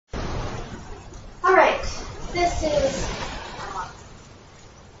Alright, this is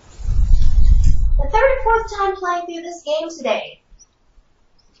the third or fourth time playing through this game today.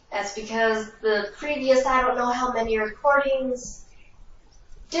 That's because the previous I don't know how many recordings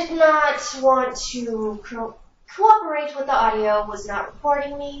did not want to cooperate with the audio, was not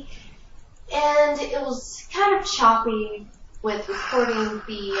recording me, and it was kind of choppy with recording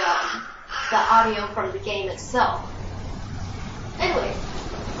the audio from the game itself. Anyway,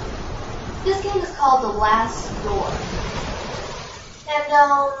 this game is called The Last Door. And,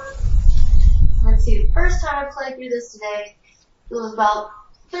 let's see, the first time I played through this today, it was about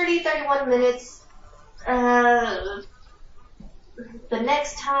 31 minutes. The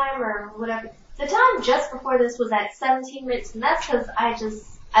next time, or whatever, the time just before this was at 17 minutes, and that's because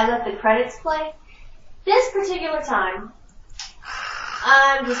I let the credits play. This particular time,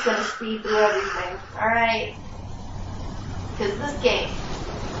 I'm just gonna speed through everything, alright? Because this game.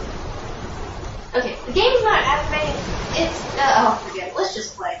 Okay, the game's not activating, it's, oh, forget it, let's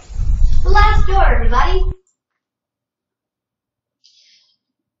just play. The Last Door, everybody!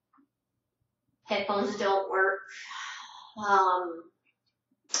 Headphones don't work.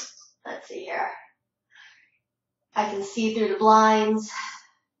 Let's see here. I can see through the blinds.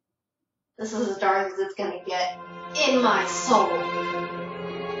 This is as dark as it's gonna get in my soul.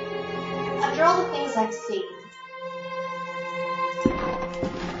 After all the things I've seen,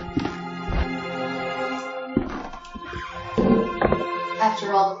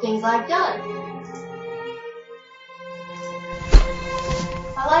 after all the things I've done,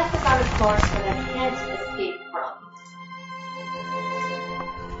 my life is on a course that I can't escape from.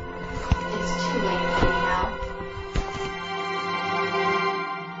 It's too late for me now.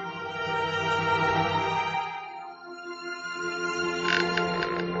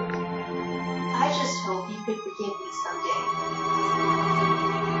 I just hope you could forgive me someday.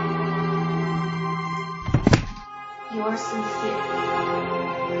 Yours sincerely,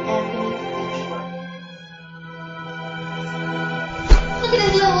 Anthony Beechworth. Look at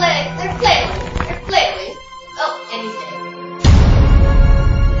his little legs, they're flailing, they're flailing. Oh, and he's dead.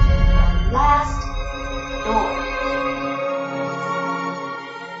 Last Door.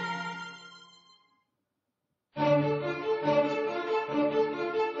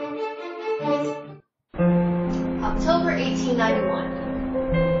 October 1891.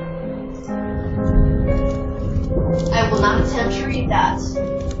 I will not attempt to read that.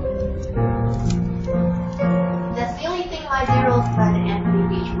 That's the only thing my dear old friend Anthony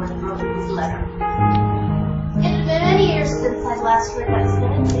Beechworth wrote in his letter. It had been many years since I'd last read that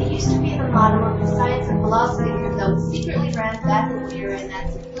sentence. It used to be the motto of the science and philosophy group that was secretly ran back when we were in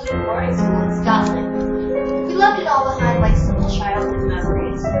that secluded boarding school in Scotland. We left it all behind like simple childhood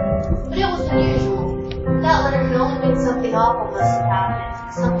memories. But it was unusual. That letter could only mean something awful must have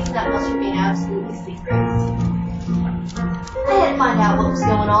happened, something that must remain absolutely secret. I had to find out what was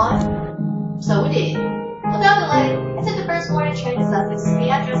going on. So we did. Without delay, I took the first morning train to Sussex to the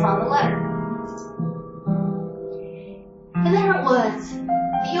address on the letter. And there it was,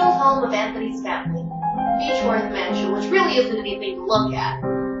 the old home of Anthony's family, Beechworth Mansion, which really isn't anything to look at.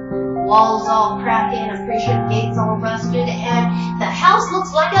 Walls all cracked in, I'm pretty sure the gates all rusted, and the house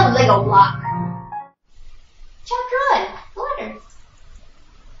looks like a Lego block. Chapter 1, letter.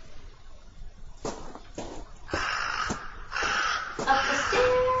 Up the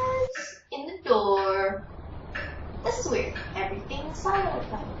stairs, in the door. This is weird. Everything's silent.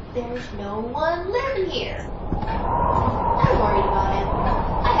 There's no one living here. I'm worried about him.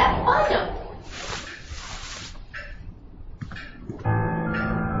 I have to find him.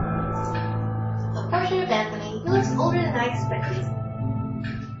 A portrait of Anthony. He looks older than I expected.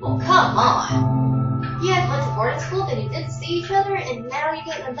 Well, come on. You guys went to boarding school, then you didn't see each other, and now you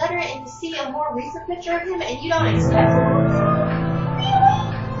get in a letter and you see a more recent picture of him, and you don't expect him?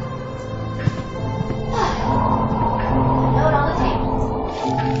 Note on the table.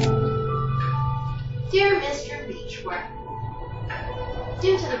 Dear Mr. Beechworth,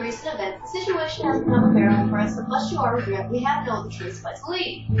 due to the recent events, the situation has become unbearable for us, and much to our regret, we have no other choice but to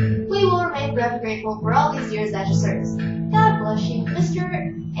leave. We will remain forever grateful for all these years at your service. God bless you, Mr.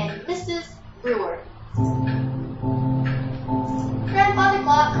 and Mrs. Brewer. Grandfather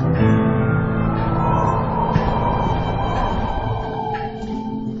Clock.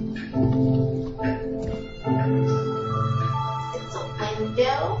 It's a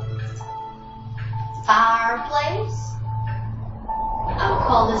window. Fireplace. I would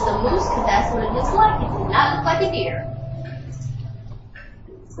call this a moose because that's what it looks like. It does not look like a deer.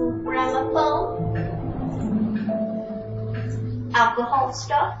 Gramophone. Alcohol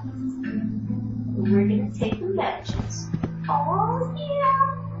stuff. We're gonna take the matches. Oh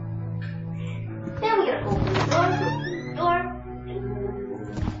yeah.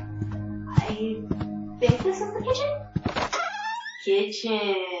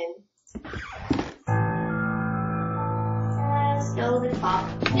 kitchen. Stove and pot.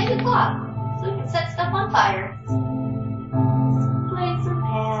 Make a clock so we can set stuff on fire. Plates and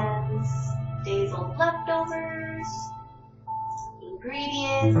pans. Days old leftovers.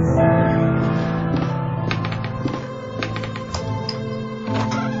 Ingredients.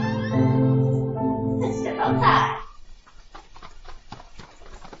 Let's step outside.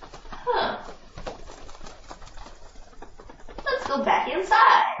 Huh. Let's go back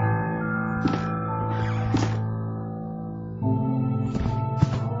inside.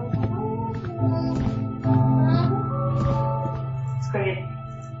 It's crooked.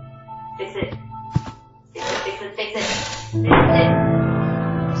 Fix it. Fix it, fix it, fix it. Fix it.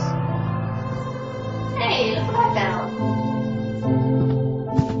 Hey, look what I found.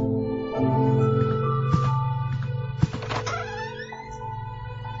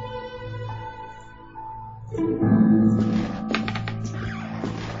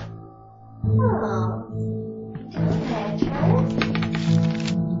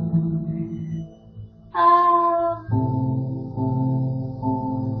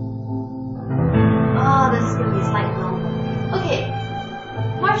 This is gonna be slightly long. Okay.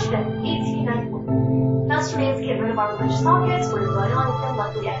 March 5th, 1891. Master Man's get rid of our religious objects. We're going on with them.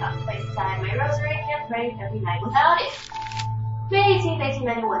 Luckily, I found a place to tie my rosary and can't pray every night without it. May 18th,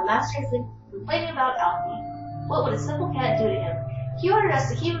 1891. Master is complaining about Alfie. What would a simple cat do to him? He ordered us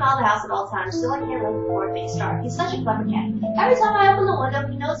to keep him out of the house at all times, so I can't let him before it may start. He's such a clever cat. Every time I open the window,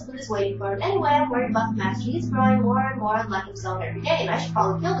 he knows food is waiting for him. Anyway, I'm worried about the master. He's growing more and more like himself every day, and I should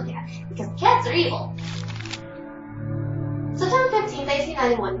probably kill the cat, because cats are evil. September 15th,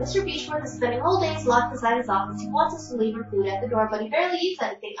 1891. Mr. Beechworth is spending whole days locked inside his office. He wants us to leave our food at the door, but he barely eats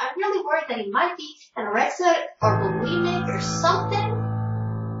anything. I'm really worried that he might be anorexic or bulimic or something.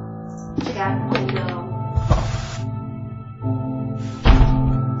 Check out the window.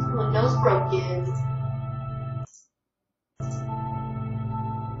 The window's broken.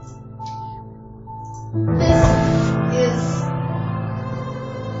 This is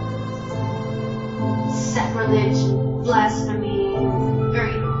sacrilege, blasphemy,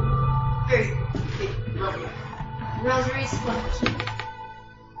 very, very big level. Rosaries what keep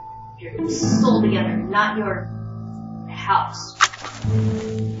your soul together, not your house.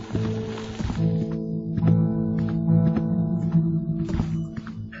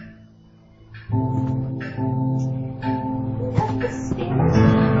 Up the stairs.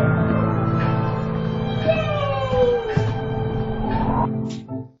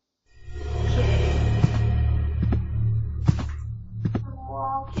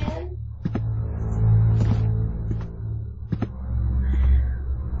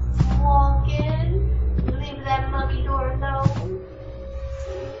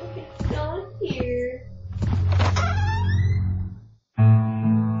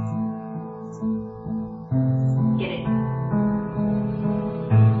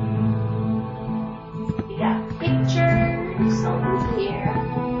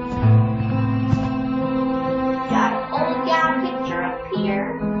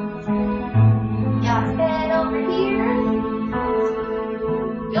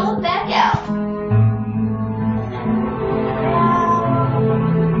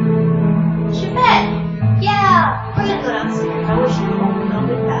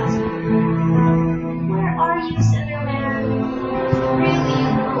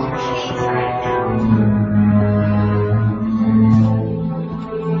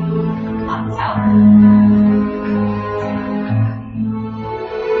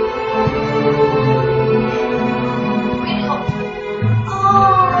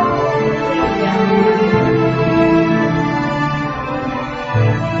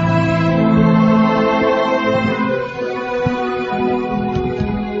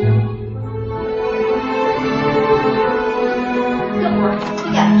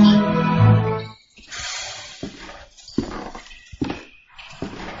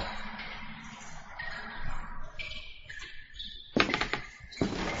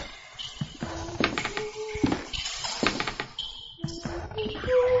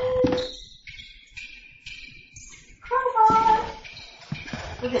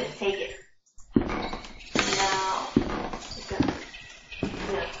 We're gonna take it. Now,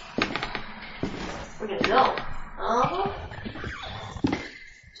 we're gonna go.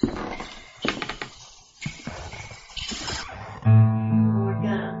 We're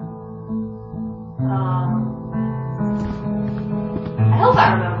gonna, I hope I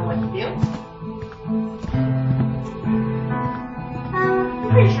remember what to do. I'm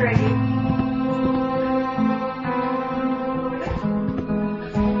pretty sure I do.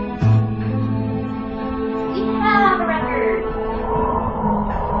 We have a record.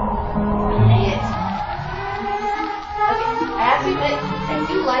 And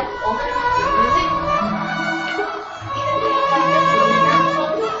you like older music? Even things like this when you're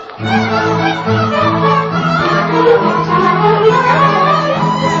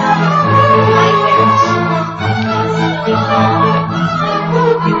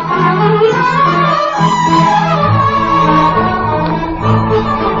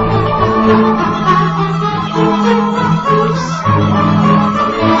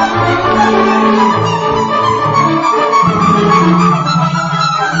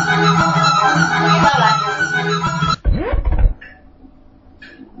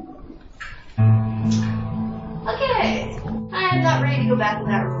okay, I am not ready to go back to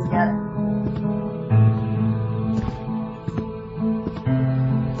that room yet.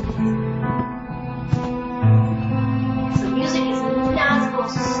 So music is not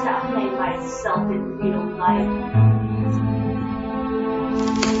supposed to stop playing by itself in real life.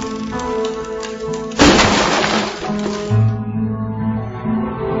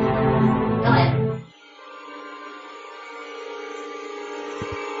 Go ahead.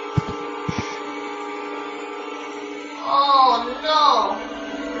 Oh no!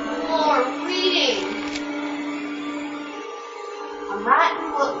 More reading! I'm writing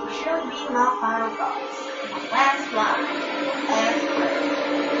what will surely be my final thoughts. My last line. Last prayer.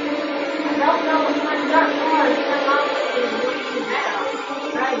 I don't know what's my dark card in my mind is looking now.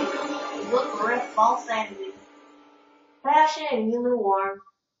 Trying to look for a false sanity. Passion and human warmth.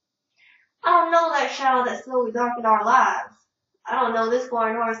 I don't know that shadow that slowly darkened our lives. I don't know this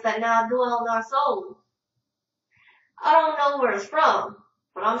foreign horse that now dwells in our souls. I don't know where it's from,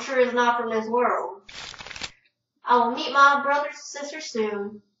 but I'm sure it's not from this world. I will meet my brothers and sisters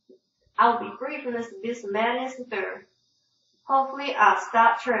soon. I will be free from this abyss of madness and fear. Hopefully I'll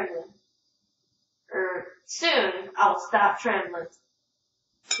stop trembling. Soon I will stop trembling.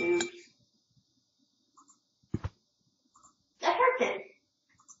 Oops. That hurt then.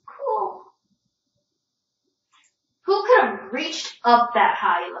 Cool. Who could have reached up that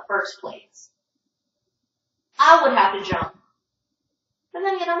high in the first place? I would have to jump. But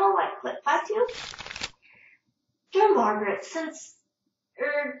then again, I'm all like, what, 5'2"? Dear Margaret, since,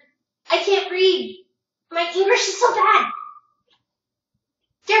 I can't read. My English is so bad.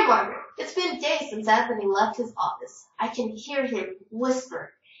 Dear Margaret, it's been days since Anthony left his office. I can hear him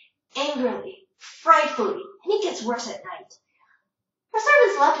whisper, angrily, frightfully, and it gets worse at night. Our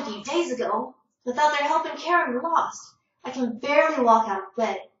servants left a few days ago. Without their help and care, I'm lost. I can barely walk out of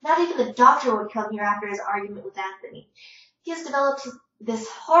bed. Not even the doctor would come here after his argument with Anthony. He has developed this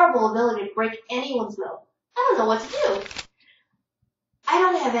horrible ability to break anyone's will. I don't know what to do. I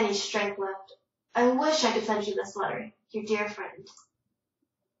don't have any strength left. I wish I could send you this letter, your dear friend.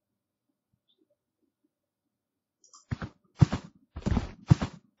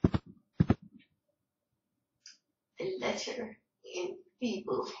 A letter in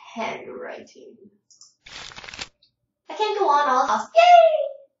feeble handwriting. I can't go on all lost. Yay!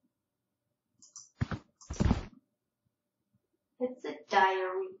 It's a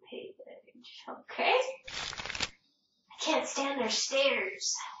diary page. Okay? I can't stand their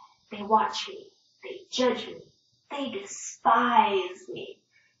stares. They watch me. They judge me. They despise me.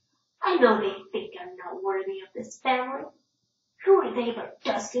 I know they think I'm not worthy of this family. Who are they but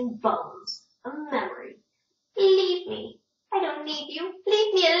dust and bones? A memory. Leave me. I don't need you.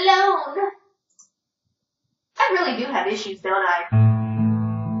 Leave me alone. I really do have issues, don't I?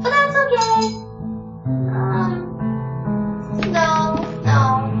 But that's okay. No,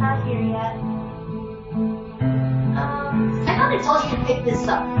 not here yet. I thought I told you to pick this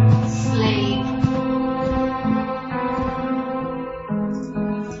up, slave.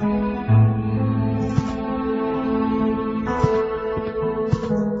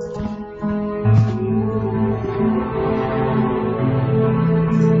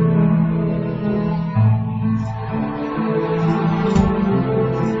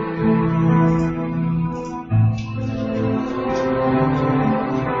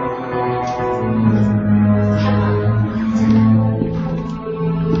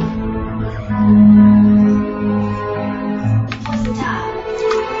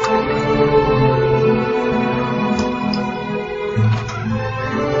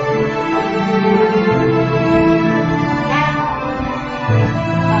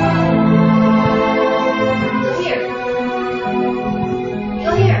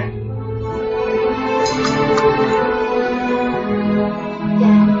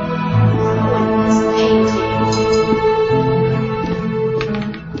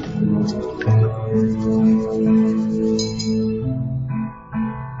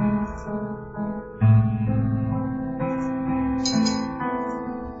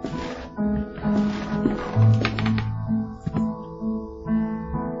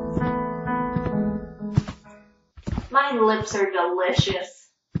 My lips are delicious.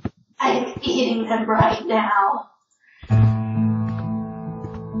 I am eating them right now.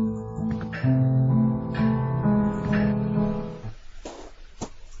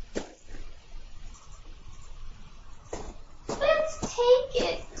 Let's take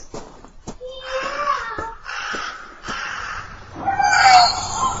it. Yeah.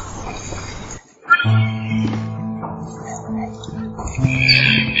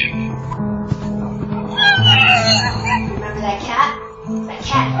 Remember that cat? That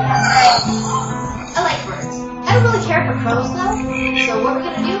cat, yeah. I like birds. I don't really care for crows though. So what we're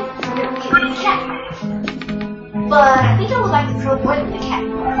gonna do, we're gonna feed the cat. But I think I would like the crow more than the cat.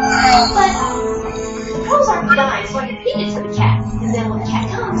 But the crows aren't dying, so I can feed it to the cat. And then when the cat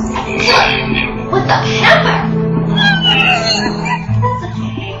comes, I can kill it with the hammer. That's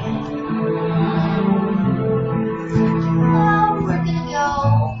okay. Now we're gonna go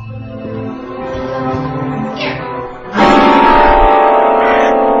here.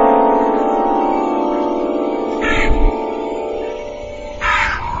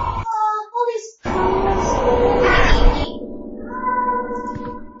 All these crows.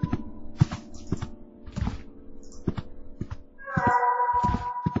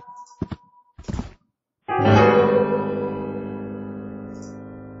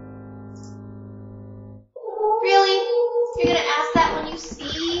 Really? You're gonna ask that when you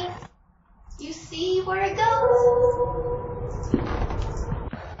see where it goes?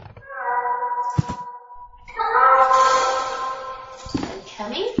 I'm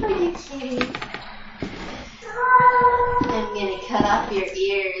coming for you, kitty. I'm gonna cut off your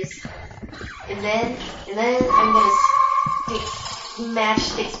ears. And then I'm gonna stick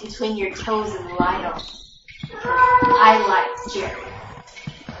matchsticks between your toes and light them. I like Jerry.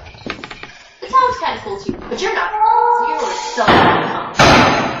 The Tom's kind of cool too, but you're not. You are so calm.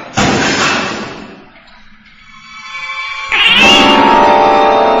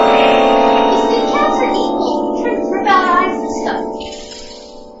 You see, cats are evil. Trying to rip out eyes and stuff.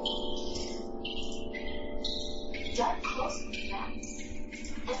 Dark close to that.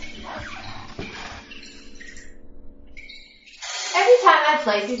 Every time I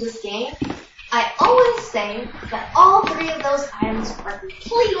play through this game, I always say that all three of those items are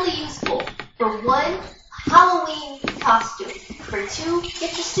completely useful. For one, Halloween costume. For two,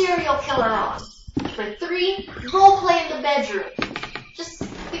 get your serial killer on. For three, role play in the bedroom. Just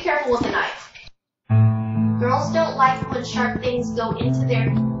be careful with the knife. Girls don't like when sharp things go into their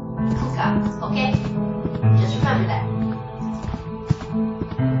hookahs, okay? Just remember that.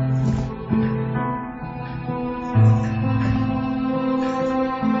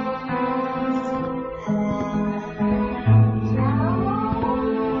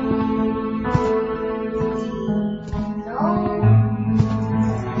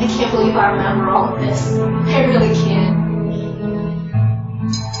 I can't believe I remember all of this. I really can't.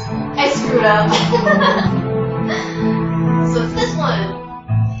 I screwed up. So it's this one.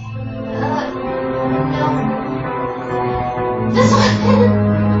 No. This one.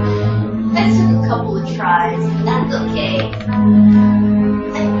 That took a couple of tries, but that's okay.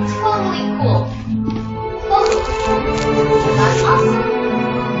 I'm totally cool. Totally. That's awesome.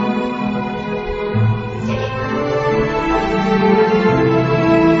 Take it.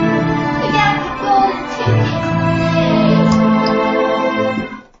 We got the golden ticket. Yay.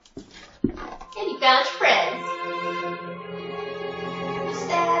 And you found your friends. You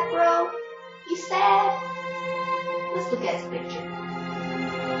sad, bro? You sad? Let's look at his picture.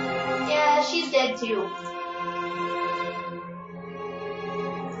 Yeah, she's dead too.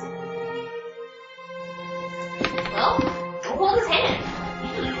 Well, go hold his hand.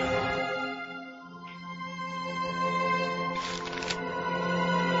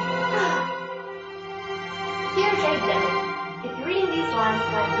 Dear J. Devil, if you're reading these lines, I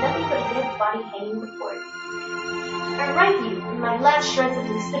have nothing but a dead body hanging before you. I write you in my last shreds of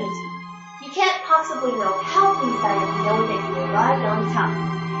lucidity. You can't possibly know how pleased I am to know that you arrived on time.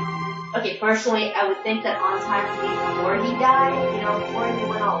 Okay, personally, I would think that on time would be before he died, before he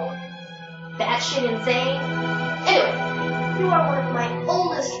went all batshit insane. Anyway, you are one of my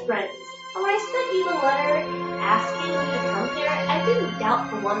oldest friends. And when I sent you the letter asking you to come here, I didn't doubt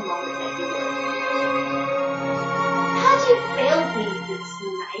for one moment that you would. Had you failed me this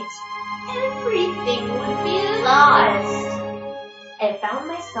night, everything would be lost. I found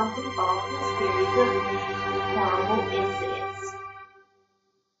myself involved in a series of horrible incidents.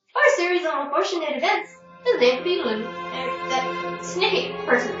 Or a series of unfortunate events. The name would be that snippet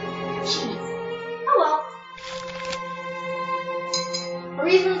person. Jeez. Oh well. For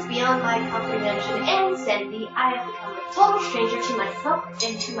reasons beyond my comprehension and sanity, I have become a total stranger to myself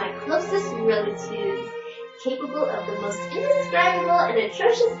and to my closest relatives. capable of the most indescribable and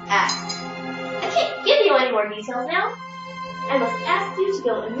atrocious acts. I can't give you any more details now. I must ask you to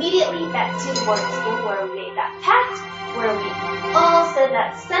go immediately back to the boarding school where we made that pact, where we all said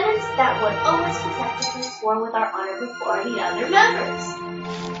that sentence that would always protect us and swore with our honor before the other members.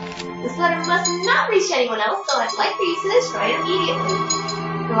 This letter must not reach anyone else, so I'd like for you to destroy it immediately.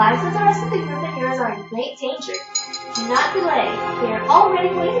 The lives of the rest of the group and yours are in great danger. Do not delay. They are already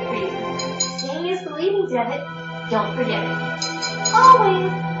waiting for you. Seeing is believing, Devitt. Don't forget it.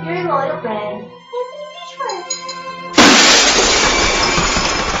 Always, your loyal friend, Anthony Beechwood.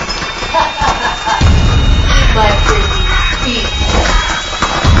 My pretty feet.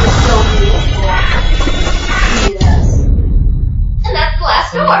 You're so beautiful. Yes. And that's the last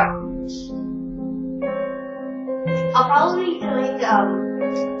door. I'll probably be doing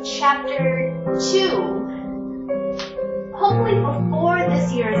chapter 2, hopefully before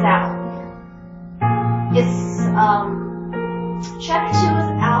this year is out. It's chapter 2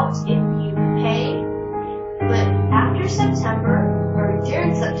 is out if you pay, but after September or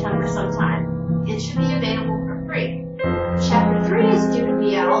during September sometime, it should be available for free. Chapter 3 is due to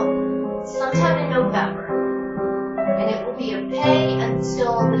be out sometime in November, and it will be a pay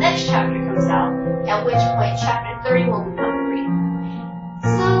until the next chapter comes out, at which point chapter 3 will become free.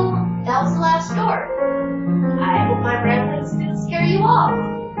 So, that was the last door. I hope my ramblings didn't scare you off.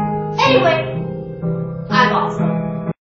 Anyway, I'm awesome.